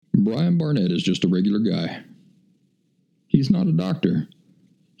Brian Barnett is just a regular guy. He's not a doctor.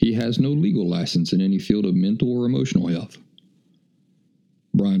 He has no legal license in any field of mental or emotional health.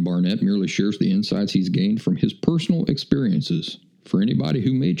 Brian Barnett merely shares the insights he's gained from his personal experiences for anybody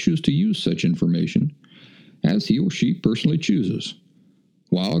who may choose to use such information as he or she personally chooses,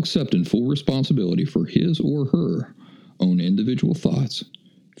 while accepting full responsibility for his or her own individual thoughts,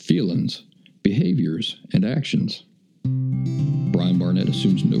 feelings, behaviors, and actions. Brian Barnett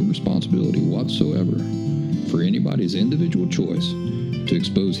assumes no responsibility whatsoever for anybody's individual choice to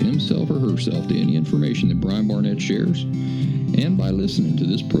expose himself or herself to any information that Brian Barnett shares, and by listening to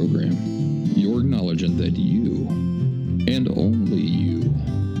this program, you're acknowledging that you, and only you,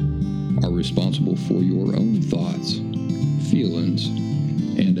 are responsible for your own thoughts, feelings,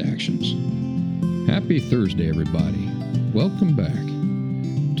 and actions. Happy Thursday, everybody. Welcome back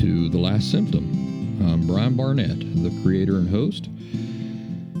to The Last Symptom. I'm Brian Barnett, the creator and host.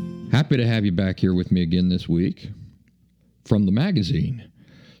 Happy to have you back here with me again this week. From the magazine,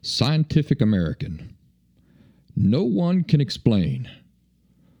 Scientific American, no one can explain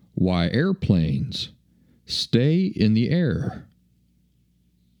why airplanes stay in the air.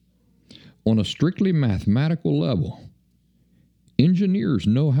 On a strictly mathematical level, engineers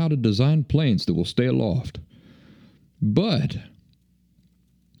know how to design planes that will stay aloft, but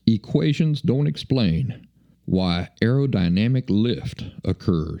equations don't explain why aerodynamic lift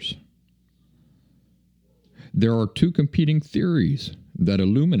occurs. There are two competing theories that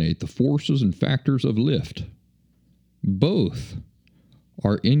illuminate the forces and factors of lift. Both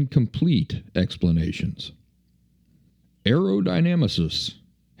are incomplete explanations. Aerodynamicists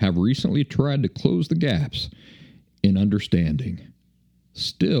have recently tried to close the gaps in understanding.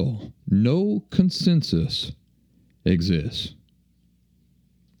 Still, no consensus exists.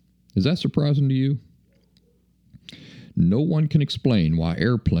 Is that surprising to you? No one can explain why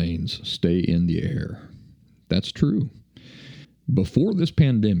airplanes stay in the air. That's true. Before this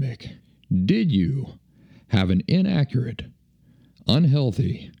pandemic, did you have an inaccurate,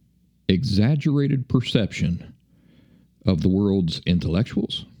 unhealthy, exaggerated perception of the world's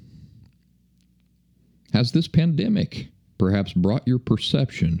intellectuals? Has this pandemic perhaps brought your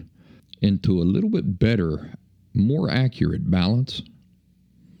perception into a little bit better, more accurate balance?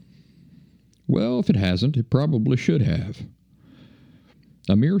 Well, if it hasn't, it probably should have.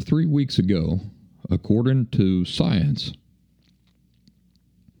 A mere 3 weeks ago, according to science,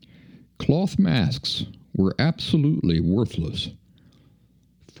 cloth masks were absolutely worthless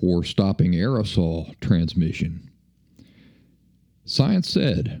for stopping aerosol transmission. Science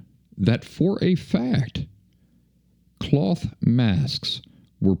said that for a fact, cloth masks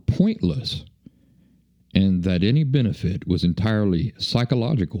were pointless and that any benefit was entirely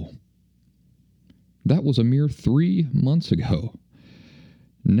psychological. That was a mere 3 months ago.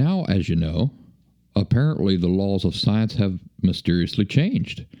 Now, as you know, apparently the laws of science have mysteriously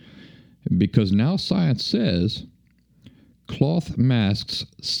changed, because now science says cloth masks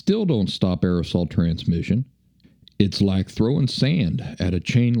still don't stop aerosol transmission. It's like throwing sand at a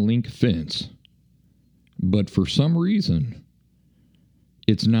chain link fence. But for some reason,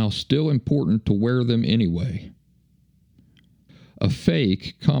 it's now still important to wear them anyway. A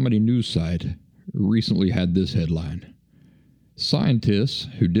fake comedy news site recently had this headline: scientists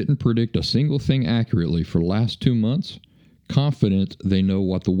who didn't predict a single thing accurately for the last 2 months, confident they know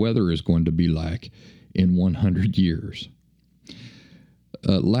what the weather is going to be like in 100 years.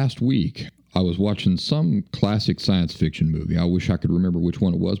 Last week, I was watching some classic science fiction movie. I wish I could remember which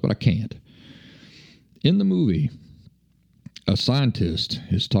one it was, but I can't. In the movie, a scientist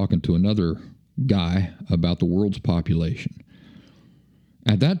is talking to another guy about the world's population.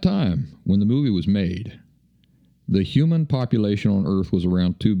 At that time, when the movie was made, the human population on Earth was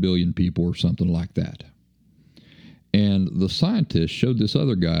around 2 billion people or something like that. And the scientist showed this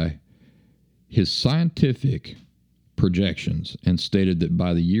other guy his scientific projections and stated that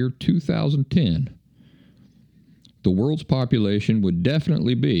by the year 2010, the world's population would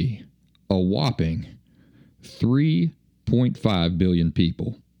definitely be a whopping 3.5 billion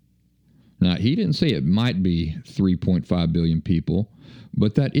people. Now, he didn't say it might be 3.5 billion people,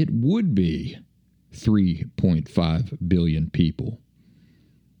 but that it would be 3.5 billion people.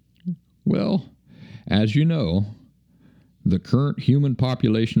 Well, as you know, the current human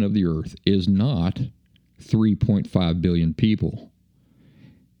population of the Earth is not 3.5 billion people.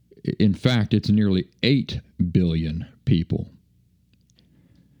 In fact, it's nearly 8 billion people.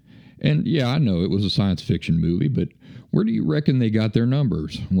 And yeah, I know it was a science fiction movie, but where do you reckon they got their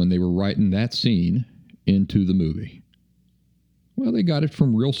numbers when they were writing that scene into the movie? Well, they got it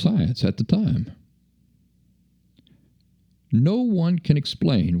from real science at the time. No one can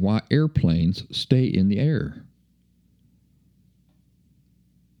explain why airplanes stay in the air.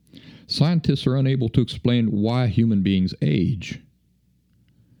 Scientists are unable to explain why human beings age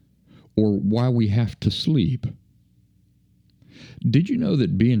or why we have to sleep. Did you know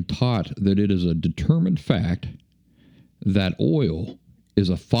that being taught that it is a determined fact that oil is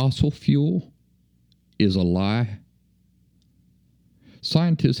a fossil fuel is a lie?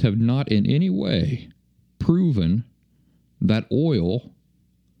 Scientists have not in any way proven that oil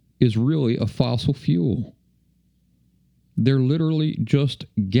is really a fossil fuel. They're literally just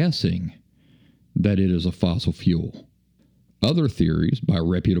guessing that it is a fossil fuel. Other theories by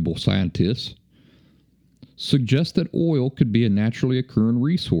reputable scientists suggest that oil could be a naturally occurring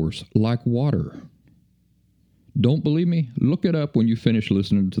resource like water. Don't believe me? Look it up when you finish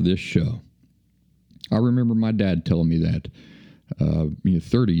listening to this show. I remember my dad telling me that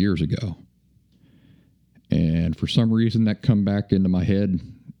 30 years ago. And for some reason that come back into my head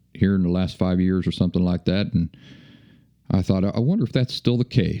here in the last 5 years or something like that. And I thought, I wonder if that's still the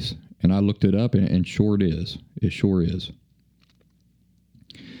case. And I looked it up, and sure it is. It sure is.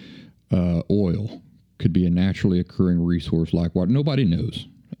 Oil could be a naturally occurring resource like water. Nobody knows.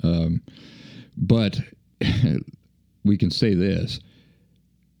 But we can say this.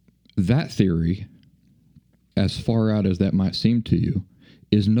 That theory, as far out as that might seem to you,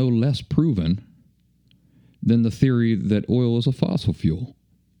 is no less proven than the theory that oil is a fossil fuel.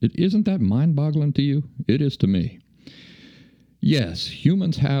 Isn't that mind-boggling to you? It is to me. Yes,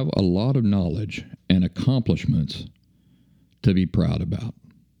 humans have a lot of knowledge and accomplishments to be proud about.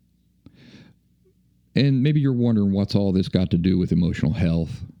 And maybe you're wondering what's all this got to do with emotional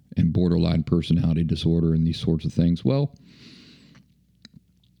health and borderline personality disorder and these sorts of things. Well,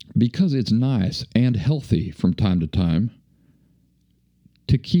 because it's nice and healthy from time to time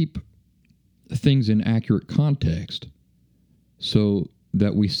to keep things in accurate context so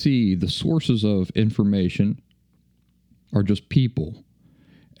that we see the sources of information are just people.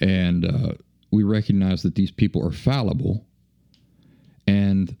 And we recognize that these people are fallible.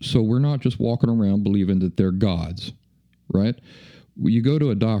 And so we're not just walking around believing that they're gods, right? You go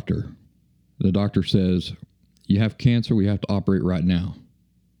to a doctor. The doctor says, you have cancer, we have to operate right now.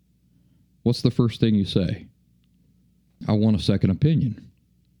 What's the first thing you say? I want a second opinion.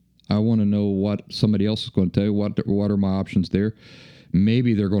 I want to know what somebody else is going to tell you. What are my options there?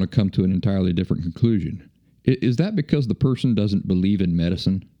 Maybe they're going to come to an entirely different conclusion. Is that because the person doesn't believe in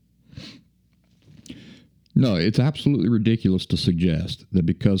medicine? No, it's absolutely ridiculous to suggest that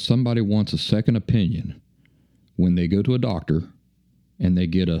because somebody wants a second opinion when they go to a doctor and they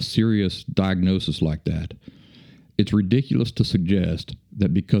get a serious diagnosis like that, it's ridiculous to suggest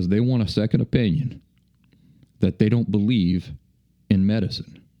that because they want a second opinion that they don't believe in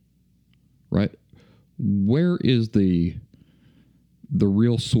medicine, right? Where is the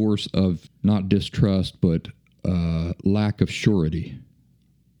real source of not distrust, but lack of surety,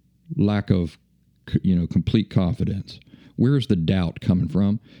 lack of complete confidence? Where's the doubt coming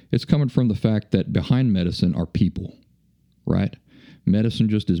from? It's coming from the fact that behind medicine are people, right? Medicine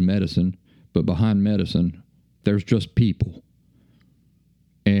just is medicine, but behind medicine, there's just people.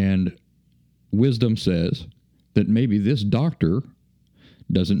 And wisdom says that maybe this doctor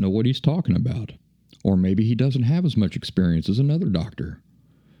doesn't know what he's talking about. Or maybe he doesn't have as much experience as another doctor.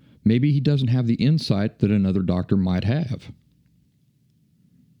 Maybe he doesn't have the insight that another doctor might have.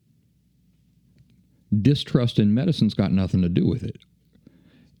 Distrust in medicine's got nothing to do with it.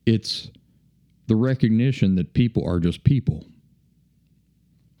 It's the recognition that people are just people.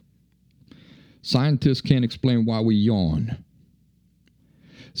 Scientists can't explain why we yawn.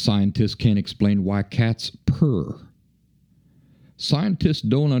 Scientists can't explain why cats purr. Scientists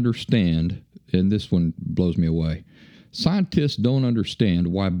don't understand, and this one blows me away, scientists don't understand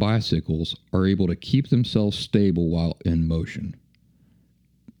why bicycles are able to keep themselves stable while in motion.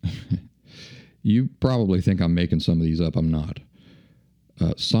 You probably think I'm making some of these up. I'm not.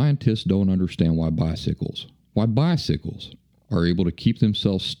 Scientists don't understand why bicycles are able to keep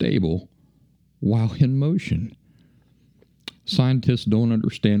themselves stable while in motion. Scientists don't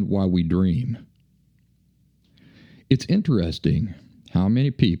understand why we dream. It's interesting how many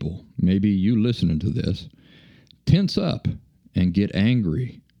people, maybe you listening to this, tense up and get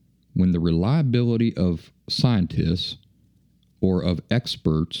angry when the reliability of scientists or of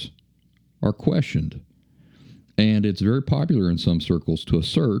experts are questioned. And it's very popular in some circles to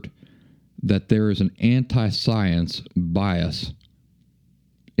assert that there is an anti-science bias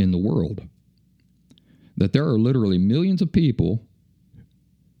in the world. That there are literally millions of people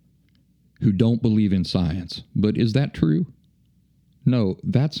who don't believe in science. But is that true? No,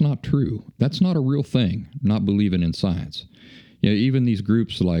 that's not true. That's not a real thing, not believing in science. Even these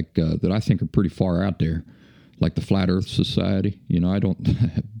groups like that I think are pretty far out there, like the Flat Earth Society, I don't,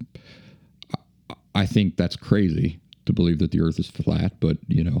 I think that's crazy to believe that the Earth is flat, but,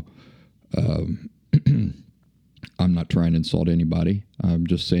 um, I'm not trying to insult anybody. I'm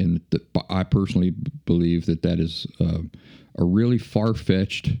just saying that I personally believe that that is a really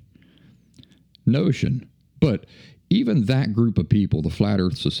far-fetched notion. But even that group of people, the Flat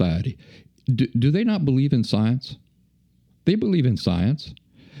Earth Society, do they not believe in science? They believe in science.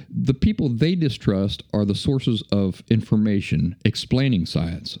 The people they distrust are the sources of information explaining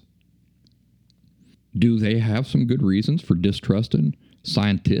science. Do they have some good reasons for distrusting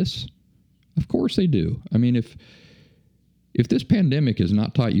scientists? Of course they do. I mean, if this pandemic has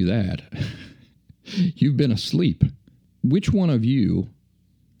not taught you that, you've been asleep. Which one of you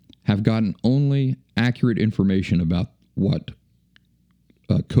have gotten only accurate information about what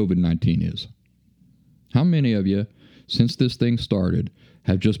COVID-19 is? How many of you, since this thing started,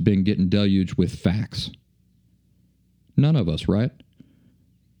 have just been getting deluged with facts? None of us, right?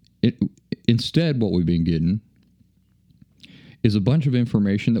 Instead, what we've been getting is a bunch of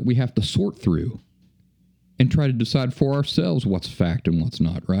information that we have to sort through and try to decide for ourselves what's fact and what's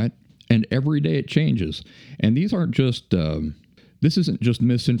not, right? And every day it changes. And these aren't just, this isn't just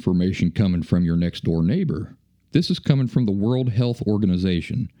misinformation coming from your next door neighbor. This is coming from the World Health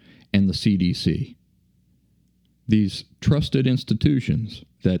Organization and the CDC. These trusted institutions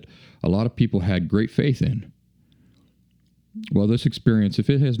that a lot of people had great faith in. Well, this experience, if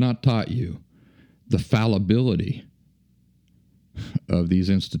it has not taught you the fallibility of these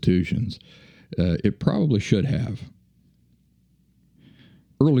institutions, it probably should have.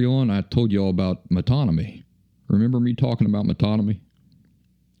 Early on, I told you all about metonymy. Remember me talking about metonymy?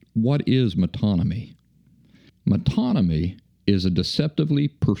 What is metonymy? Metonymy is a deceptively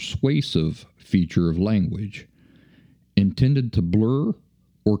persuasive feature of language intended to blur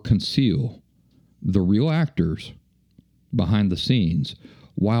or conceal the real actors behind the scenes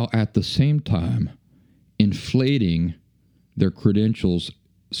while at the same time inflating their credentials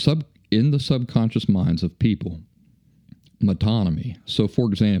in the subconscious minds of people. Metonymy. So, for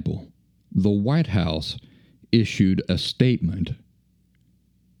example, the White House issued a statement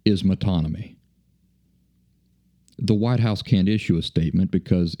is metonymy. The White House can't issue a statement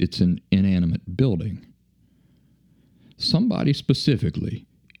because it's an inanimate building. Somebody specifically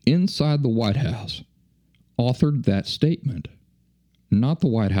inside the White House authored that statement, not the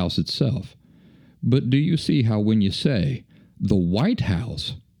White House itself. But do you see how when you say the White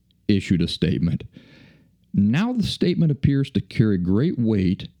House issued a statement, now the statement appears to carry great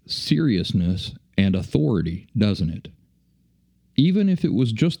weight, seriousness, and authority, doesn't it? Even if it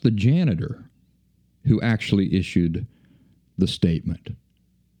was just the janitor who actually issued the statement.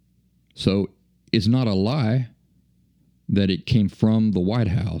 So it's not a lie that it came from the White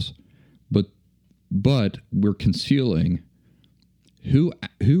House, but we're concealing who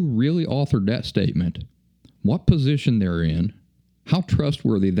really authored that statement, what position they're in, how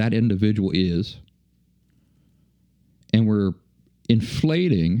trustworthy that individual is, and we're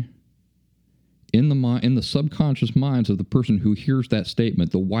inflating in the subconscious minds of the person who hears that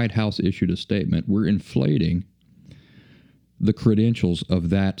statement. The White House issued a statement. We're inflating the credentials of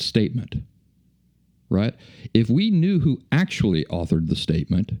that statement, right? If we knew who actually authored the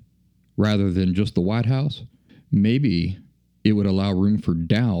statement rather than just the White House, maybe it would allow room for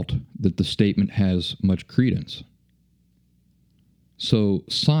doubt that the statement has much credence. So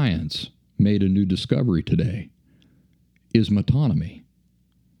science made a new discovery today is metonymy.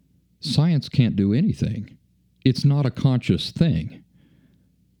 Science can't do anything. It's not a conscious thing.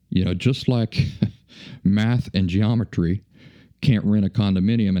 Just like math and geometry can't rent a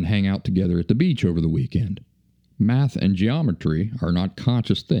condominium and hang out together at the beach over the weekend. Math and geometry are not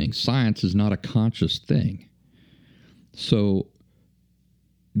conscious things. Science is not a conscious thing. So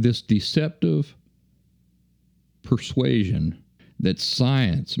this deceptive persuasion that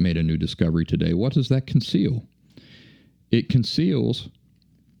science made a new discovery today, what does that conceal? It conceals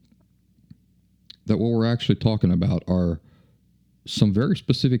that what we're actually talking about are some very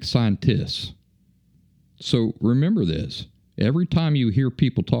specific scientists. So remember this. Every time you hear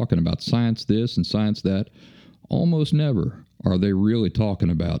people talking about science this and science that, almost never are they really talking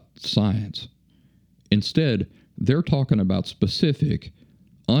about science. Instead, they're talking about specific,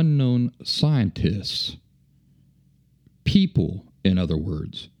 unknown scientists. People, in other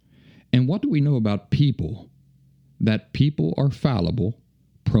words. And what do we know about people? That people are fallible,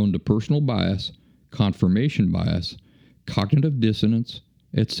 prone to personal bias, confirmation bias, cognitive dissonance,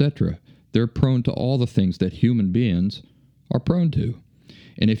 etc. They're prone to all the things that human beings are prone to.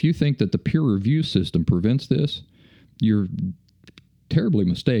 And if you think that the peer review system prevents this, you're terribly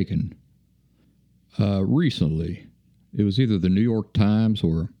mistaken. Recently, it was either the New York Times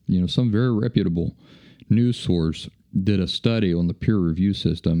or some very reputable news source did a study on the peer review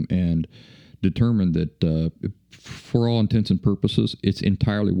system and determined that for all intents and purposes, it's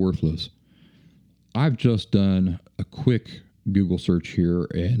entirely worthless. I've just done a quick Google search here,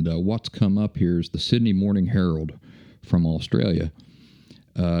 and what's come up here is the Sydney Morning Herald from Australia.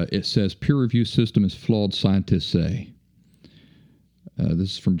 It says, peer review system is flawed, scientists say.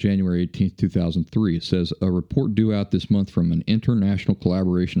 This is from January 18th, 2003. It says, a report due out this month from an international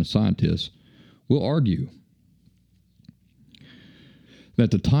collaboration of scientists will argue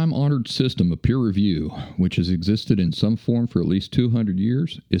that the time-honored system of peer review, which has existed in some form for at least 200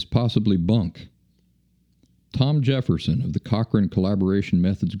 years, is possibly bunk. Tom Jefferson of the Cochrane Collaboration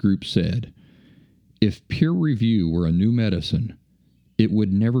Methods Group said, if peer review were a new medicine, it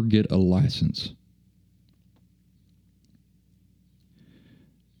would never get a license.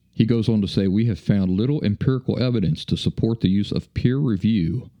 He goes on to say, we have found little empirical evidence to support the use of peer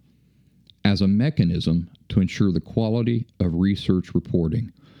review as a mechanism to ensure the quality of research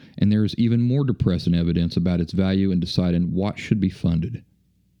reporting. And there is even more depressing evidence about its value in deciding what should be funded.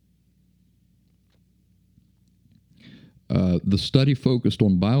 The study focused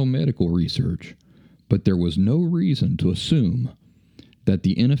on biomedical research, but there was no reason to assume that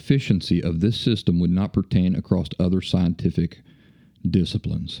the inefficiency of this system would not pertain across other scientific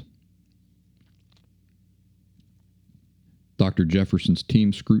disciplines. Dr. Jefferson's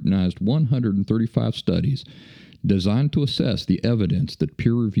team scrutinized 135 studies designed to assess the evidence that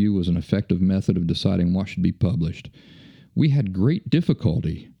peer review was an effective method of deciding what should be published. We had great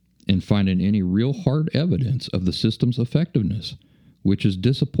difficulty in finding any real hard evidence of the system's effectiveness, which is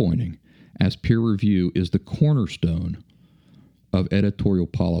disappointing, as peer review is the cornerstone of editorial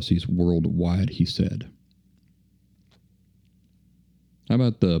policies worldwide, he said. How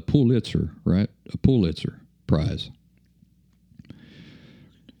about the Pulitzer, right? A Pulitzer Prize.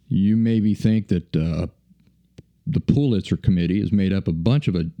 You maybe think that the Pulitzer Committee is made up of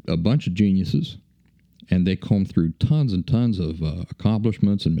a bunch of geniuses, and they comb through tons and tons of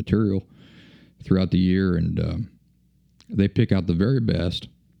accomplishments and material throughout the year, and they pick out the very best.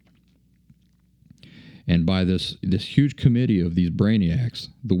 And by this huge committee of these brainiacs,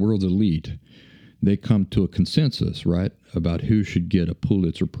 the world's elite, they come to a consensus, right, about who should get a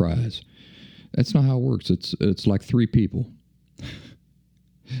Pulitzer Prize. That's not how it works. It's like three people.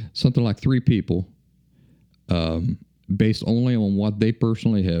 Something like three people, based only on what they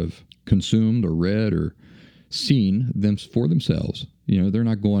personally have consumed or read or seen them for themselves. They're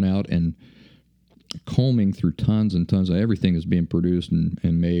not going out and combing through tons and tons of everything that's being produced and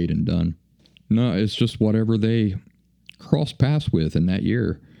made and done. No, it's just whatever they cross paths with in that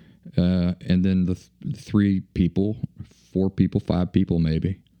year. And then the three people, four people, five people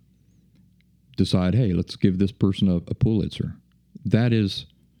maybe, decide, hey, let's give this person a Pulitzer. That is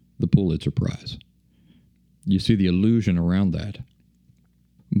the Pulitzer Prize. You see the illusion around that.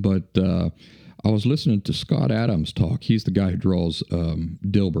 But I was listening to Scott Adams talk. He's the guy who draws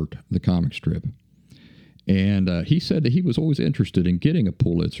Dilbert, the comic strip. And he said that he was always interested in getting a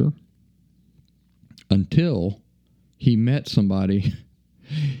Pulitzer until he met somebody.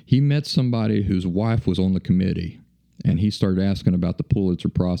 He met somebody whose wife was on the committee. And he started asking about the Pulitzer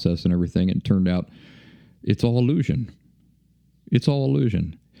process and everything. And it turned out it's all illusion. It's all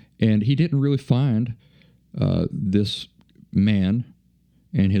illusion. And he didn't really find this man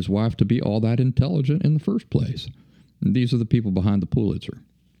and his wife to be all that intelligent in the first place. And these are the people behind the Pulitzer.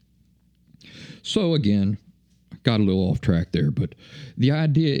 So again, got a little off track there, but the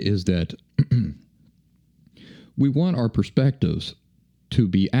idea is that we want our perspectives to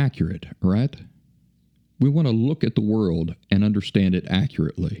be accurate, right? We want to look at the world and understand it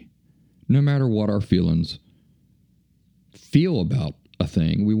accurately. No matter what our feelings feel about a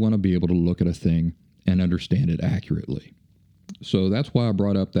thing, we want to be able to look at a thing and understand it accurately. So that's why I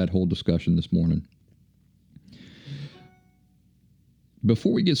brought up that whole discussion this morning.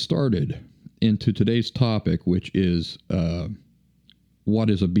 Before we get started into today's topic, which is what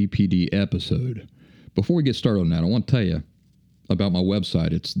is a BPD episode, before we get started on that, I want to tell you about my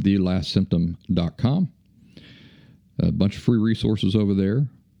website. It's thelastsymptom.com. A bunch of free resources over there.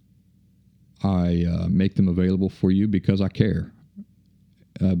 I make them available for you because I care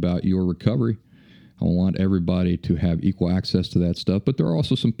about your recovery. I want everybody to have equal access to that stuff, but there are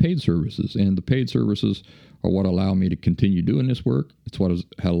also some paid services, and the paid services are what allow me to continue doing this work. It's what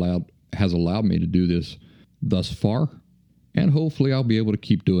has allowed me to do this thus far, and hopefully I'll be able to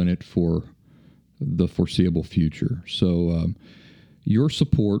keep doing it for the foreseeable future. So your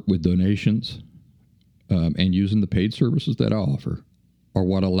support with donations and using the paid services that I offer are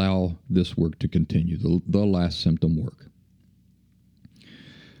what allow this work to continue, the last symptom work.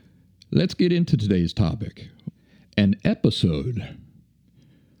 Let's get into today's topic. An episode.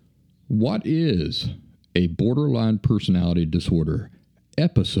 What is a borderline personality disorder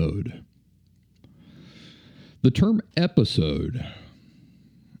episode? The term episode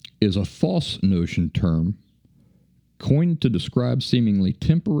is a false notion term coined to describe seemingly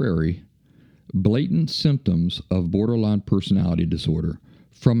temporary, blatant symptoms of borderline personality disorder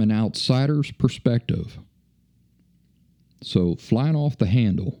from an outsider's perspective. So, flying off the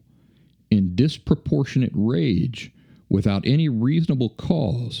handle in disproportionate rage without any reasonable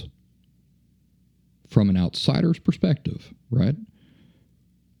cause from an outsider's perspective, right,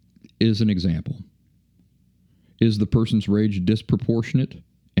 is an example. Is the person's rage disproportionate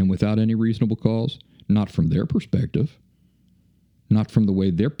and without any reasonable cause? Not from their perspective, not from the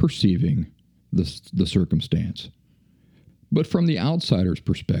way they're perceiving the circumstance, but from the outsider's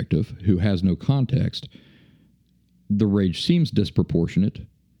perspective, who has no context, the rage seems disproportionate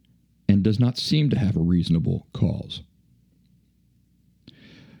and does not seem to have a reasonable cause.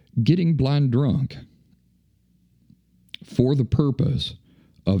 Getting blind drunk for the purpose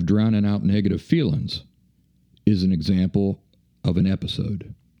of drowning out negative feelings is an example of an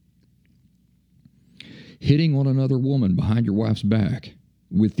episode. Hitting on another woman behind your wife's back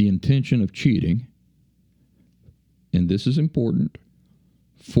with the intention of cheating, and this is important,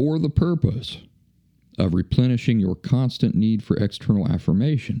 for the purpose of replenishing your constant need for external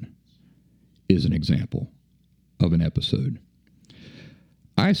affirmation is an example of an episode.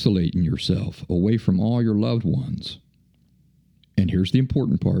 Isolating yourself away from all your loved ones, and here's the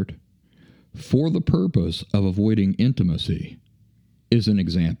important part, for the purpose of avoiding intimacy is an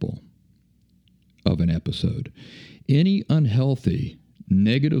example of an episode. Any unhealthy,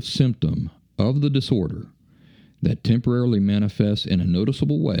 negative symptom of the disorder that temporarily manifests in a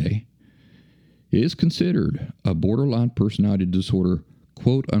noticeable way is considered a borderline personality disorder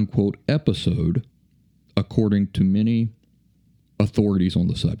quote-unquote episode according to many authorities on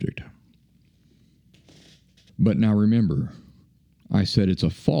the subject. But now remember, I said it's a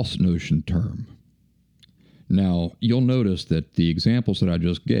false notion term. Now, you'll notice that the examples that I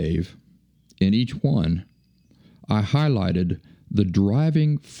just gave, in each one, I highlighted the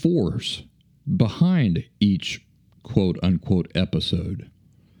driving force behind each quote-unquote episode,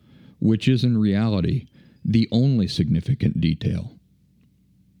 which is in reality the only significant detail.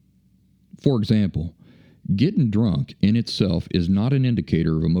 For example, getting drunk in itself is not an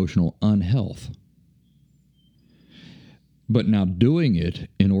indicator of emotional unhealth. But now doing it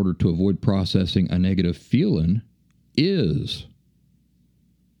in order to avoid processing a negative feeling is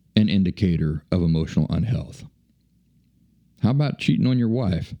an indicator of emotional unhealth. How about cheating on your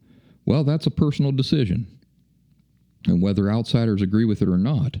wife? Well, that's a personal decision. And whether outsiders agree with it or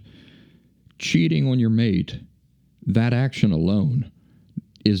not, cheating on your mate, that action alone,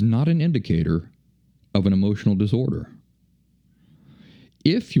 is not an indicator of an emotional disorder.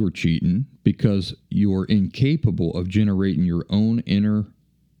 If you're cheating because you're incapable of generating your own inner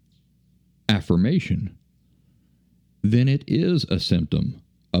affirmation, then it is a symptom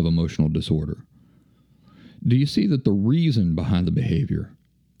of emotional disorder. Do you see that the reason behind the behavior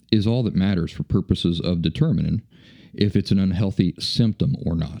is all that matters for purposes of determining if it's an unhealthy symptom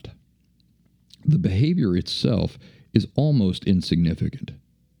or not? The behavior itself is almost insignificant,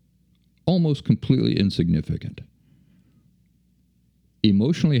 almost completely insignificant.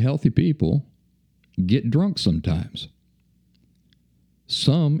 Emotionally healthy people get drunk sometimes.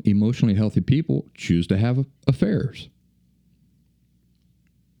 Some emotionally healthy people choose to have affairs.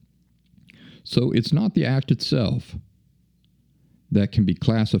 So it's not the act itself that can be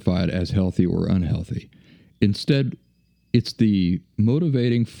classified as healthy or unhealthy. Instead, it's the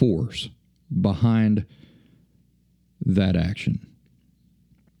motivating force behind that action.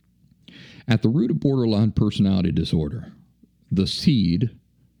 At the root of borderline personality disorder, the seed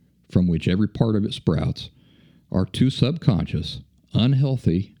from which every part of it sprouts are two subconscious,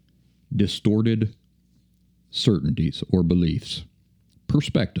 unhealthy, distorted certainties or beliefs,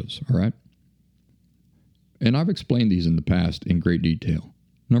 perspectives, all right? And I've explained these in the past in great detail.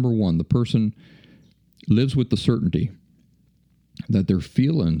 Number one, the person lives with the certainty that their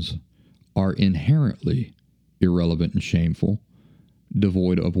feelings are inherently irrelevant and shameful,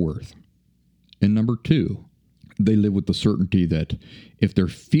 devoid of worth. And number two, they live with the certainty that if their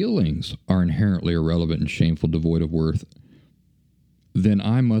feelings are inherently irrelevant and shameful, devoid of worth, then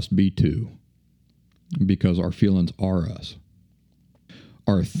I must be too, because our feelings are us.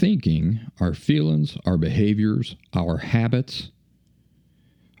 Our thinking, our feelings, our behaviors, our habits,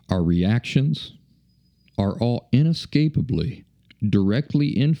 our reactions are all inescapably directly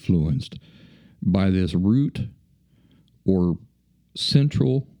influenced by this root or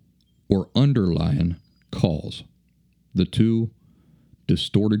central or underlying cause, the two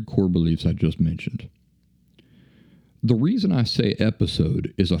distorted core beliefs I just mentioned. The reason I say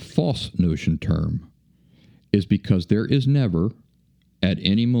episode is a false notion term is because there is never, at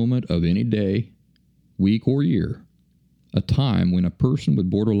any moment of any day, week, or year, a time when a person with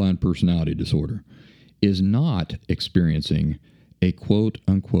borderline personality disorder is not experiencing a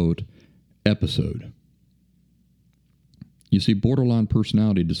quote-unquote episode. You see, borderline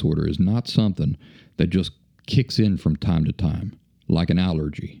personality disorder is not something that just kicks in from time to time, like an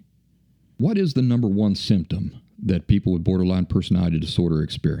allergy. What is the number one symptom that people with borderline personality disorder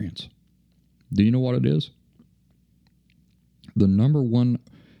experience? Do you know what it is? The number one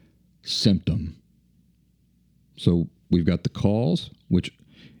symptom. So we've got the cause, which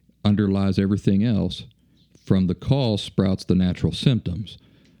underlies everything else. From the cause sprouts the natural symptoms.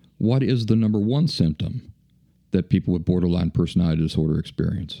 What is the number one symptom that people with borderline personality disorder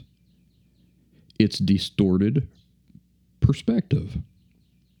experience? It's distorted perspective.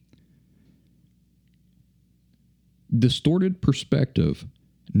 Distorted perspective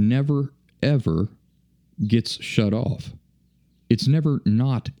never, ever gets shut off. It's never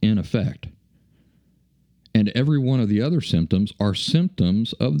not in effect. And every one of the other symptoms are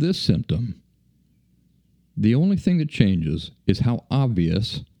symptoms of this symptom. The only thing that changes is how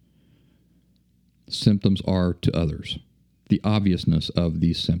obvious symptoms are to others, the obviousness of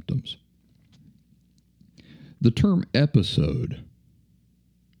these symptoms. The term episode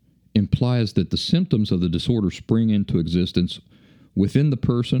implies that the symptoms of the disorder spring into existence within the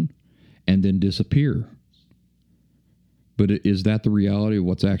person and then disappear. But is that the reality of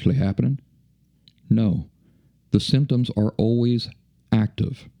what's actually happening? No. The symptoms are always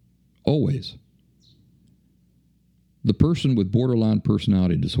active. Always. The person with borderline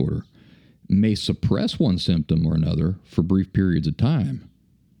personality disorder may suppress one symptom or another for brief periods of time,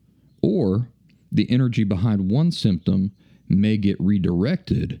 or the energy behind one symptom may get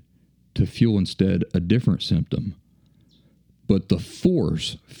redirected to fuel instead a different symptom. But the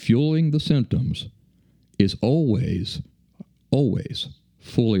force fueling the symptoms is always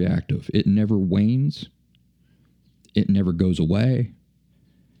fully active. It never wanes. It never goes away.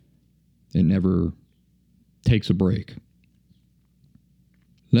 It never takes a break.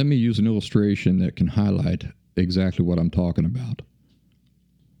 Let me use an illustration that can highlight exactly what I'm talking about.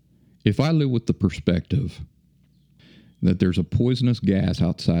 If I live with the perspective that there's a poisonous gas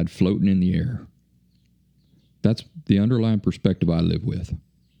outside floating in the air, that's the underlying perspective I live with.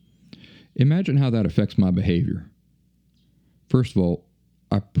 Imagine how that affects my behavior. First of all,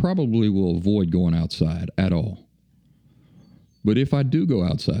 I probably will avoid going outside at all. But if I do go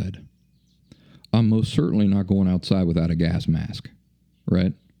outside, I'm most certainly not going outside without a gas mask,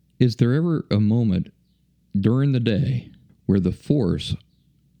 right? Is there ever a moment during the day where the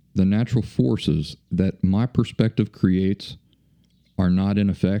natural forces that my perspective creates are not in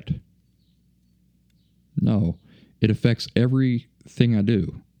effect? No. It affects everything I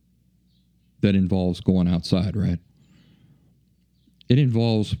do that involves going outside, right? It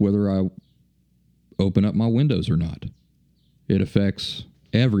involves whether I open up my windows or not. It affects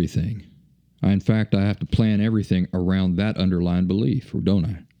everything. In fact, I have to plan everything around that underlying belief, don't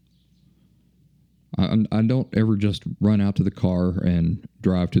I? I don't ever just run out to the car and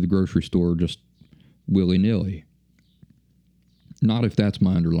drive to the grocery store just willy-nilly. Not if that's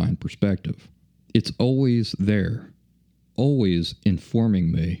my underlying perspective. It's always there, always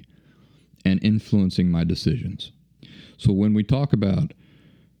informing me and influencing my decisions. So when we talk about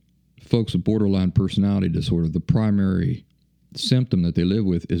folks with borderline personality disorder, the primary symptom that they live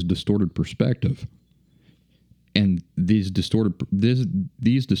with is distorted perspective. And these distorted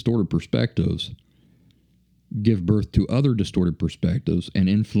perspectives give birth to other distorted perspectives and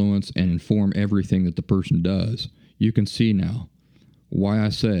influence and inform everything that the person does. You can see now why I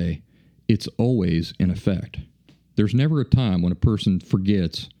say it's always in effect. There's never a time when a person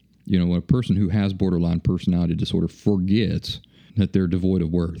forgets, when a person who has borderline personality disorder forgets that they're devoid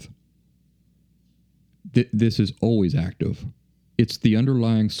of worth. This is always active. It's the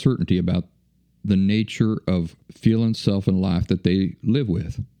underlying certainty about the nature of feeling, self, and life that they live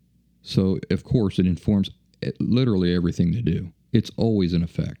with. So, of course, it informs literally everything they do. It's always in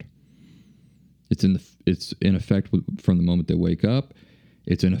effect. It's in effect from the moment they wake up.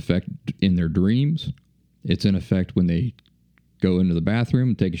 It's in effect in their dreams. It's in effect when they go into the bathroom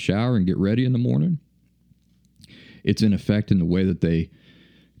and take a shower and get ready in the morning. It's in effect in the way that they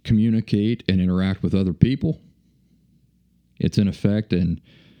communicate and interact with other people. It's in effect and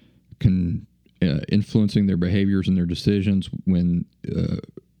influencing their behaviors and their decisions when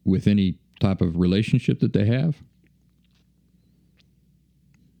with any type of relationship that they have.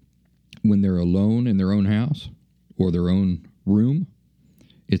 When they're alone in their own house or their own room,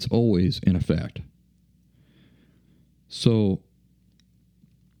 it's always in effect. So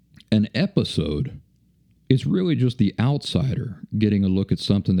an episode is really just the outsider getting a look at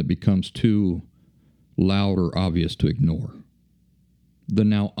something that becomes too loud or obvious to ignore. The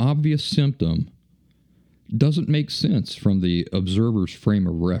now obvious symptom doesn't make sense from the observer's frame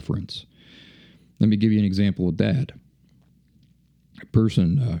of reference. Let me give you an example of that. A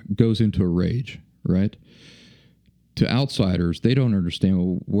person goes into a rage, right? To outsiders, they don't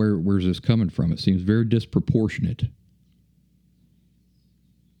understand, well, where's this coming from? It seems very disproportionate.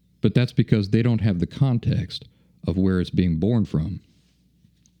 But that's because they don't have the context of where it's being born from.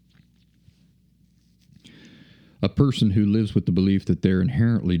 A person who lives with the belief that they're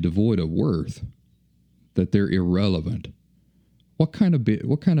inherently devoid of worth, that they're irrelevant, what kind of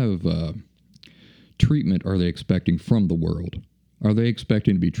treatment are they expecting from the world? Are they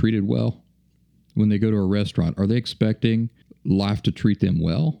expecting to be treated well? When they go to a restaurant, are they expecting life to treat them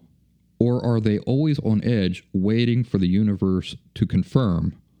well? Or are they always on edge waiting for the universe to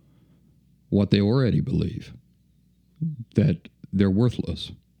confirm what they already believe, that they're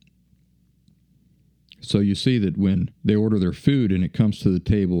worthless? So you see that when they order their food and it comes to the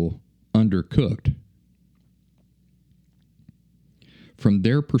table undercooked, from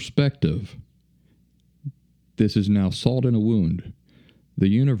their perspective, this is now salt in a wound. The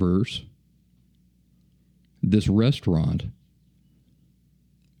universe, this restaurant,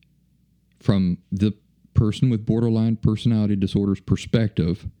 from the person with borderline personality disorder's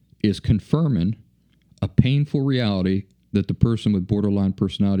perspective, is confirming a painful reality that the person with borderline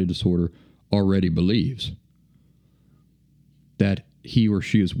personality disorder already believes. That he or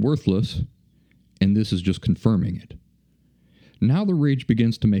she is worthless, and this is just confirming it. Now the rage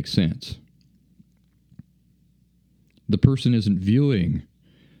begins to make sense. The person isn't viewing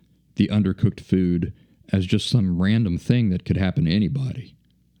the undercooked food as just some random thing that could happen to anybody.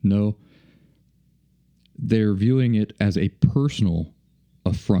 No, they're viewing it as a personal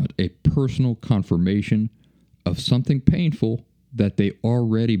affront, a personal confirmation of something painful that they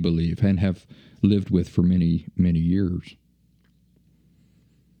already believe and have lived with for many, many years.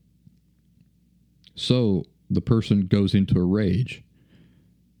 So the person goes into a rage.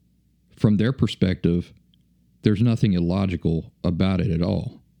 From their perspective, there's nothing illogical about it at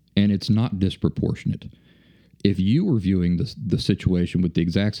all, and it's not disproportionate. If you were viewing the situation with the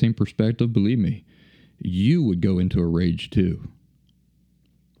exact same perspective, believe me, you would go into a rage too.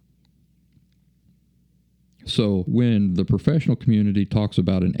 So when the professional community talks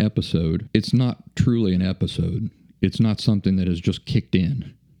about an episode, it's not truly an episode. It's not something that has just kicked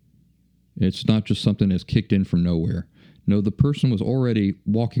in. It's not just something that's kicked in from nowhere. No, the person was already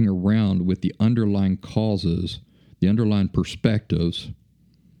walking around with the underlying causes, the underlying perspectives,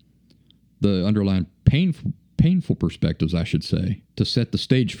 the underlying painful perspectives, I should say, to set the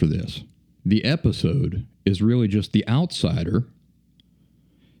stage for this. The episode is really just the outsider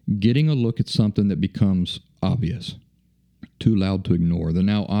getting a look at something that becomes obvious, too loud to ignore. The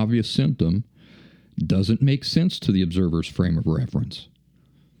now obvious symptom doesn't make sense to the observer's frame of reference.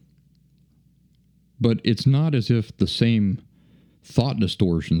 But it's not as if the same thought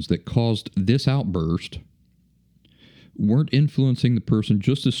distortions that caused this outburst weren't influencing the person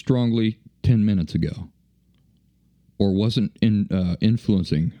just as strongly 10 minutes ago, or wasn't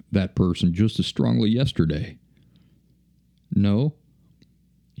influencing that person just as strongly yesterday. No,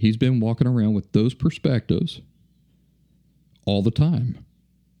 he's been walking around with those perspectives all the time.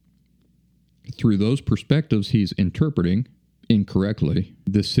 Through those perspectives, he's interpreting incorrectly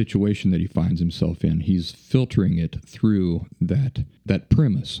this situation that he finds himself in. He's filtering it through that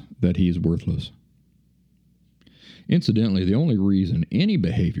premise that he is worthless. Incidentally, the only reason any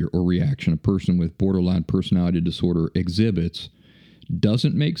behavior or reaction a person with borderline personality disorder exhibits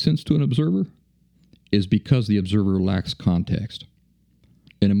doesn't make sense to an observer is because the observer lacks context.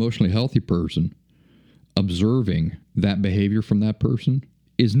 An emotionally healthy person observing that behavior from that person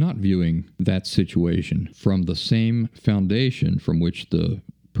is not viewing that situation from the same foundation from which the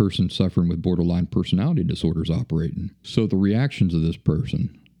person suffering with borderline personality disorder is operating. So the reactions of this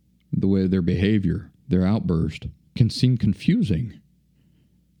person, the way their behavior, their outburst, can seem confusing.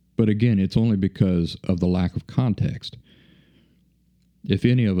 But again, it's only because of the lack of context. If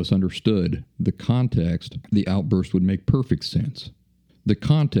any of us understood the context, the outburst would make perfect sense. The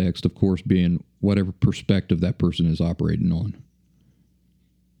context, of course, being whatever perspective that person is operating on.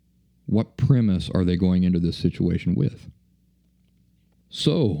 What premise are they going into this situation with?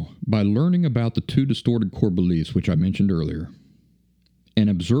 So, by learning about the two distorted core beliefs, which I mentioned earlier, an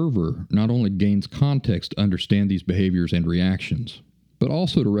observer not only gains context to understand these behaviors and reactions, but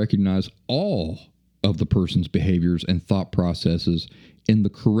also to recognize all of the person's behaviors and thought processes in the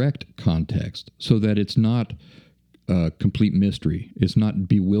correct context so that it's not a complete mystery. It's not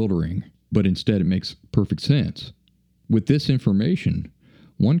bewildering, but instead it makes perfect sense. With this information,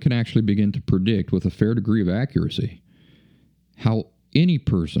 one can actually begin to predict with a fair degree of accuracy how any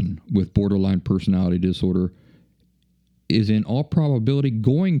person with borderline personality disorder is in all probability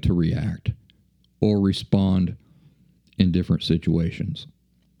going to react or respond in different situations.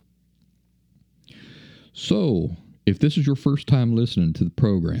 So, if this is your first time listening to the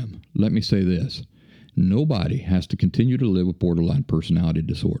program, let me say this. Nobody has to continue to live with borderline personality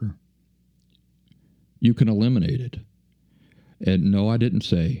disorder. You can eliminate it. And no, I didn't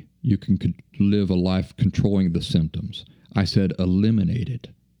say you can live a life controlling the symptoms. I said eliminate it.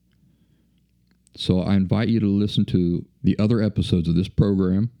 So I invite you to listen to the other episodes of this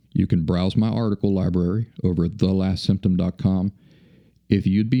program. You can browse my article library over at thelastsymptom.com if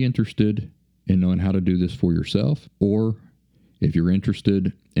you'd be interested in knowing how to do this for yourself, or if you're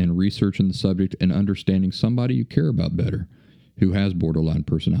interested in researching the subject and understanding somebody you care about better who has borderline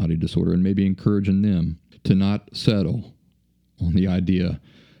personality disorder, and maybe encouraging them to not settle on the idea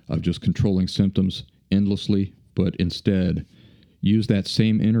of just controlling symptoms endlessly, but instead use that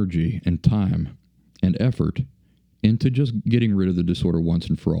same energy and time and effort into just getting rid of the disorder once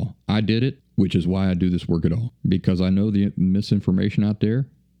and for all. I did it, which is why I do this work at all, because I know the misinformation out there.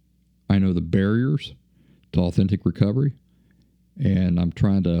 I know the barriers to authentic recovery, and I'm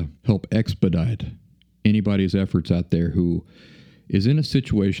trying to help expedite anybody's efforts out there who is in a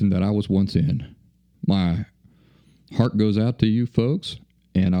situation that I was once in. My heart goes out to you folks,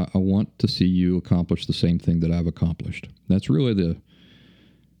 and I want to see you accomplish the same thing that I've accomplished. That's really the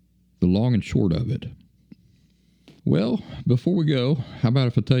long and short of it. Well, before we go, how about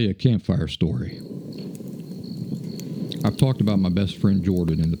if I tell you a campfire story? I've talked about my best friend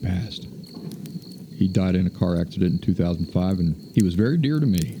Jordan in the past. He died in a car accident in 2005, and he was very dear to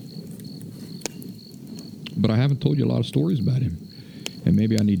me. But I haven't told you a lot of stories about him, and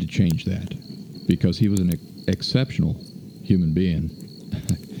maybe I need to change that, because he was an exceptional human being,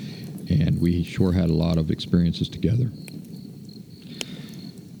 and we sure had a lot of experiences together.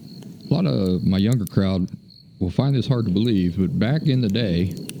 A lot of my younger crowd will find this hard to believe, but back in the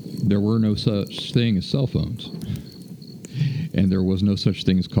day, there were no such thing as cell phones. And there was no such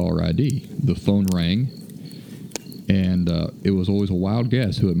thing as caller ID. The phone rang, and it was always a wild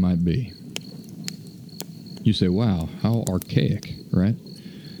guess who it might be. You say, wow, how archaic, right?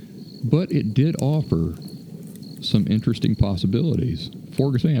 But it did offer some interesting possibilities.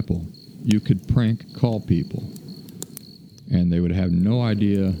 For example, you could prank call people, and they would have no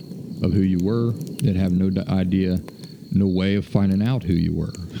idea of who you were. They'd have no idea, no way of finding out who you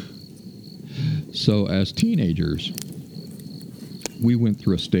were. So as teenagers, we went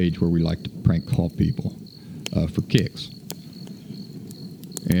through a stage where we liked to prank call people for kicks.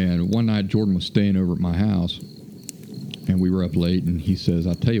 And one night, Jordan was staying over at my house, and we were up late, and he says,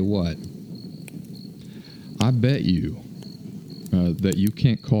 I'll tell you what, I bet you that you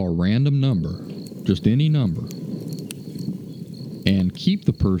can't call a random number, just any number, and keep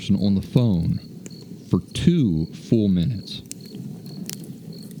the person on the phone for 2 full minutes.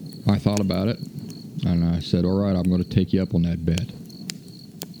 I thought about it, and I said, all right, I'm going to take you up on that bet.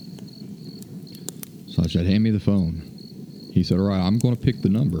 So I said, hand me the phone. He said, all right, I'm going to pick the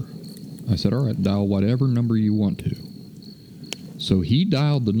number. I said, all right, dial whatever number you want to. So he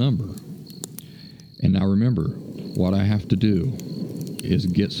dialed the number. And now remember, what I have to do is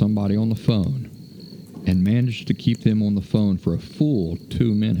get somebody on the phone and manage to keep them on the phone for a full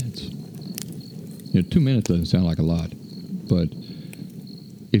 2 minutes. 2 minutes doesn't sound like a lot, but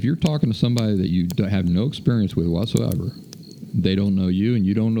if you're talking to somebody that you have no experience with whatsoever, they don't know you and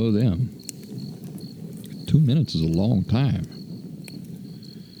you don't know them, 2 minutes is a long time.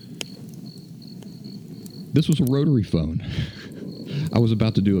 This was a rotary phone. I was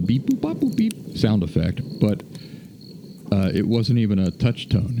about to do a beep, boop, bop, boop, beep sound effect, but it wasn't even a touch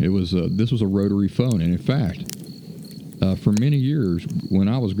tone. This was a rotary phone. And in fact, for many years when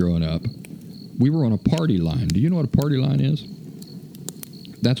I was growing up, we were on a party line. Do you know what a party line is?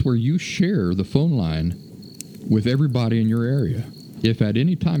 That's where you share the phone line with everybody in your area. If at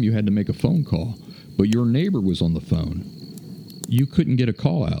any time you had to make a phone call, but your neighbor was on the phone, you couldn't get a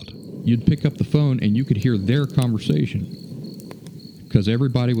call out. You'd pick up the phone and you could hear their conversation because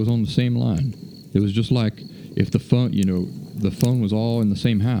everybody was on the same line. It was just like if the phone was all in the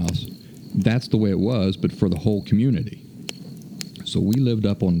same house that's the way it was, but for the whole community. So we lived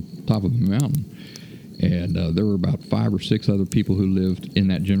up on top of a mountain, and there were about 5 or 6 other people who lived in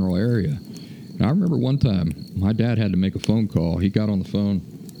that general area. And I remember one time, my dad had to make a phone call. He got on the phone,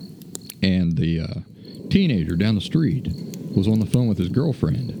 and the teenager down the street was on the phone with his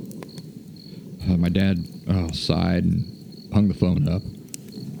girlfriend. My dad sighed and hung the phone up.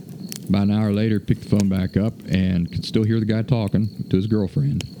 About an hour later, picked the phone back up and could still hear the guy talking to his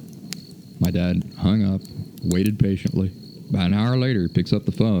girlfriend. My dad hung up, waited patiently. About an hour later, he picks up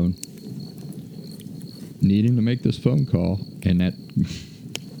the phone, needing to make this phone call, and that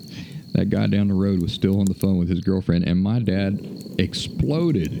that guy down the road was still on the phone with his girlfriend, and my dad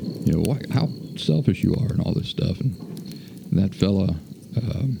exploded. You know, how selfish you are and all this stuff. And that fella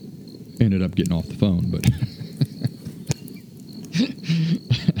ended up getting off the phone, but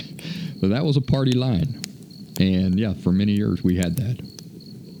so that was a party line. And yeah, for many years we had that.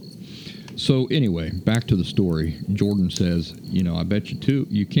 So anyway, back to the story. Jordan says, I bet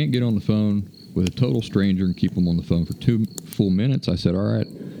you can't get on the phone with a total stranger and keep them on the phone for 2 full minutes. I said, all right,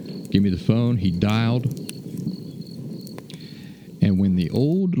 give me the phone. He dialed. And when the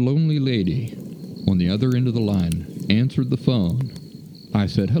old lonely lady on the other end of the line answered the phone, I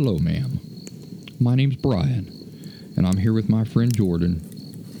said, hello, ma'am. My name's Brian, and I'm here with my friend Jordan.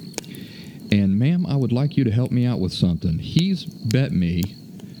 And, ma'am, I would like you to help me out with something. He's bet me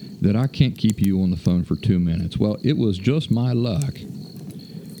that I can't keep you on the phone for 2 minutes. Well, it was just my luck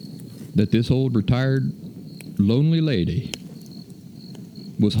that this old retired lonely lady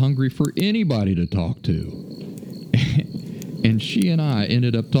was hungry for anybody to talk to. And she and I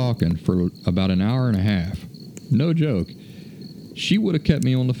ended up talking for about an hour and a half. No joke. She would have kept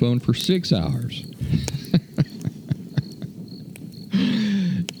me on the phone for 6 hours.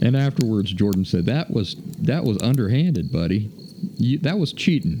 And afterwards, Jordan said, that was underhanded, buddy. That was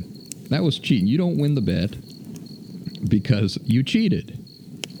cheating. That was cheating. You don't win the bet because you cheated.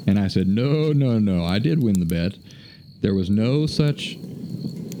 And I said, no, I did win the bet. There was no such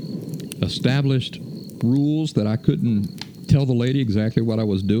established rules that I couldn't tell the lady exactly what I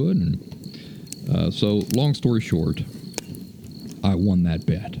was doing. And so long story short, I won that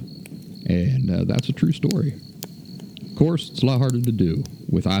bet. And that's a true story. Of course, it's a lot harder to do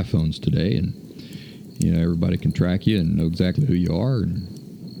with iPhones today. And, everybody can track you and know exactly who you are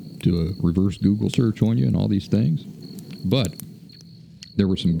and do a reverse Google search on you and all these things. But there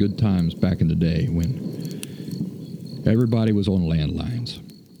were some good times back in the day when everybody was on landlines.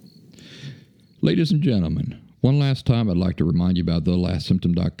 Ladies and gentlemen, one last time I'd like to remind you about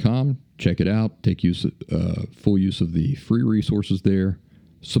thelastsymptom.com. Check it out. Take full use of the free resources there.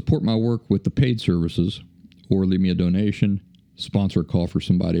 Support my work with the paid services, or leave me a donation, sponsor a call for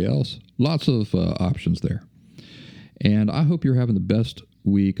somebody else. Lots of options there. And I hope you're having the best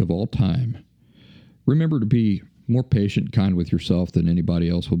week of all time. Remember to be more patient, kind with yourself than anybody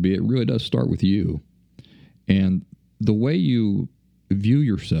else will be. It really does start with you. And the way you view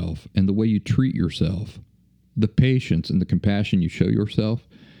yourself and the way you treat yourself, the patience and the compassion you show yourself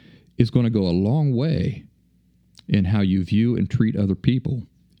is going to go a long way in how you view and treat other people.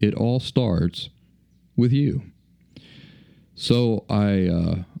 It all starts with you. So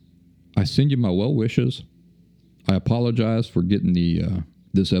I send you my well wishes. I apologize for getting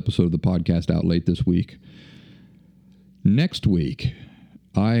this episode of the podcast out late this week. Next week,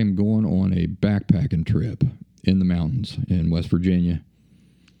 I am going on a backpacking trip in the mountains in West Virginia.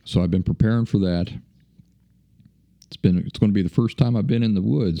 So I've been preparing for that. It's going to be the first time I've been in the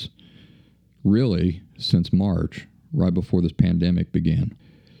woods, really, since March, right before this pandemic began.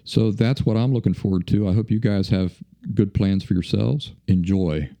 So that's what I'm looking forward to. I hope you guys have good plans for yourselves.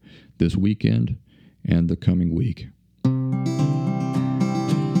 Enjoy this weekend and the coming week.